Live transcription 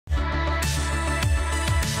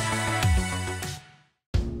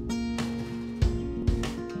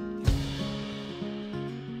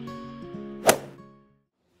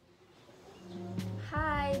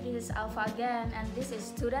is Alpha again, and this is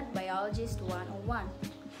Student Biologist 101.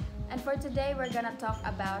 And for today, we're gonna talk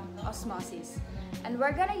about osmosis. And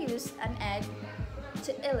we're gonna use an egg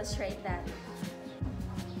to illustrate that.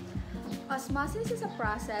 Osmosis is a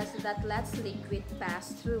process that lets liquid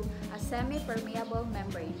pass through a semi-permeable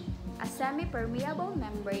membrane. A semi-permeable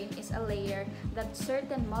membrane is a layer that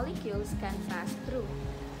certain molecules can pass through.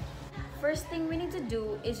 First thing we need to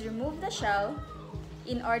do is remove the shell.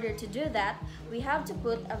 In order to do that, we have to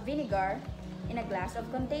put a vinegar in a glass of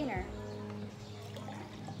container.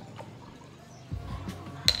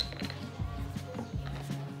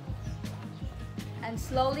 And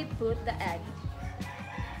slowly put the egg.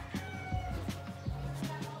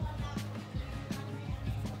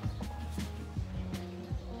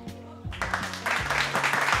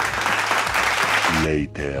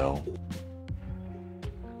 Later.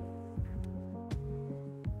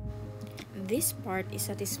 This part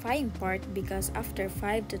is satisfying part because after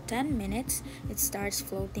 5 to 10 minutes, it starts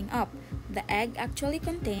floating up. The egg actually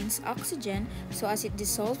contains oxygen, so as it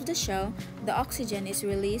dissolves the shell, the oxygen is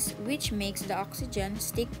released, which makes the oxygen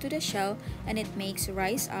stick to the shell and it makes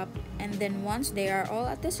rise up, and then once they are all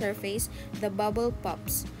at the surface, the bubble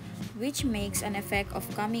pops, which makes an effect of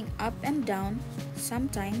coming up and down.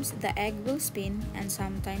 Sometimes the egg will spin and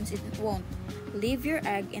sometimes it won't. Leave your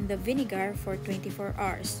egg in the vinegar for 24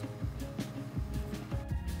 hours.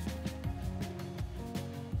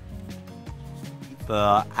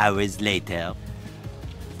 Hours later.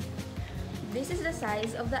 This is the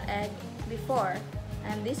size of the egg before,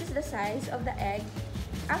 and this is the size of the egg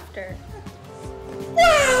after.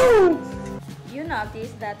 Wow! You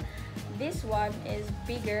notice that this one is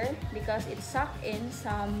bigger because it sucked in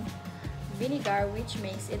some vinegar, which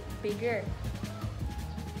makes it bigger.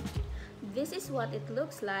 This is what it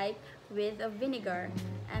looks like with a vinegar,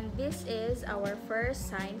 and this is our first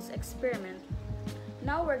science experiment.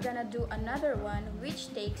 Now we're gonna do another one which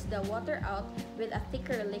takes the water out with a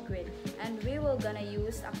thicker liquid, and we will gonna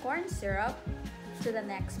use a corn syrup to the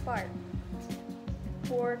next part.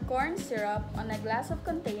 Pour corn syrup on a glass of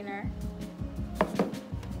container.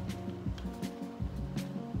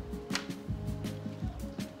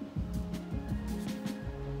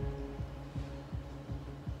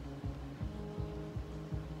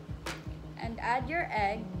 And add your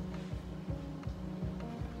egg.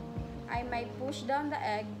 I might push down the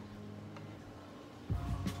egg.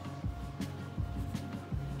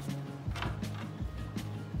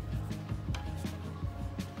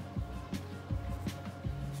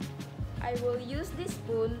 I will use this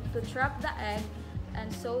spoon to trap the egg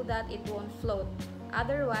and so that it won't float.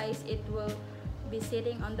 Otherwise, it will be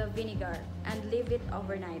sitting on the vinegar, and leave it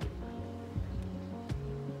overnight.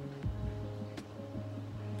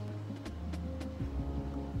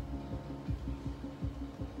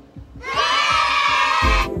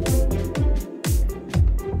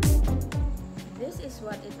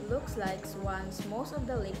 What it looks like once most of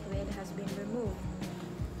the liquid has been removed.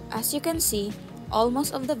 As you can see,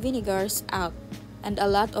 almost of the vinegar's out, and a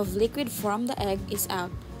lot of liquid from the egg is out.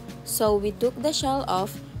 So we took the shell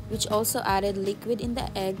off, which also added liquid in the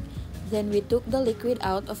egg. Then we took the liquid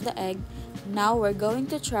out of the egg. Now we're going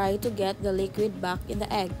to try to get the liquid back in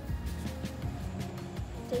the egg.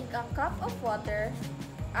 Take a cup of water,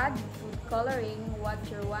 add food coloring, what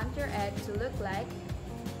you want your egg to look like.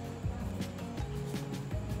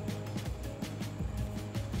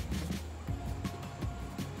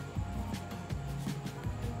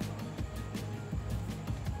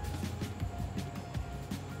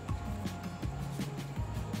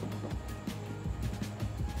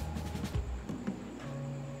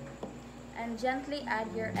 And gently add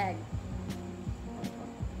your egg.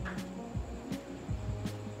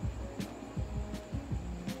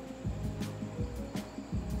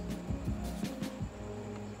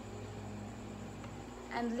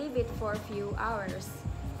 And leave it for a few hours.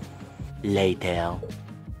 Later.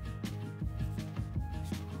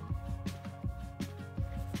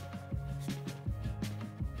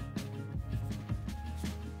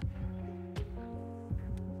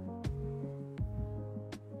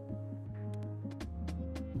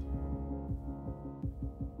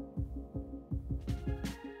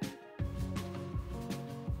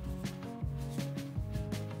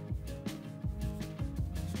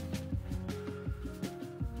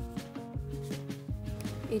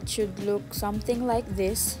 It should look something like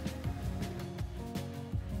this.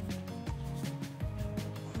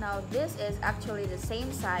 Now this is actually the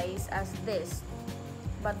same size as this,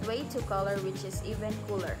 but way too color, which is even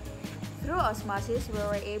cooler. Through osmosis, we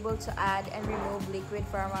were able to add and remove liquid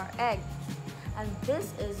from our egg. And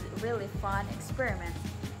this is really fun experiment.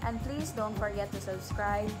 And please don't forget to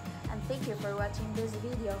subscribe. And thank you for watching this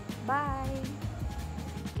video. Bye!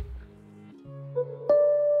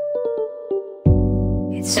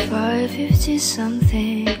 It's 5:50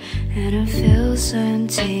 something and I feel so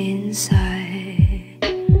empty inside.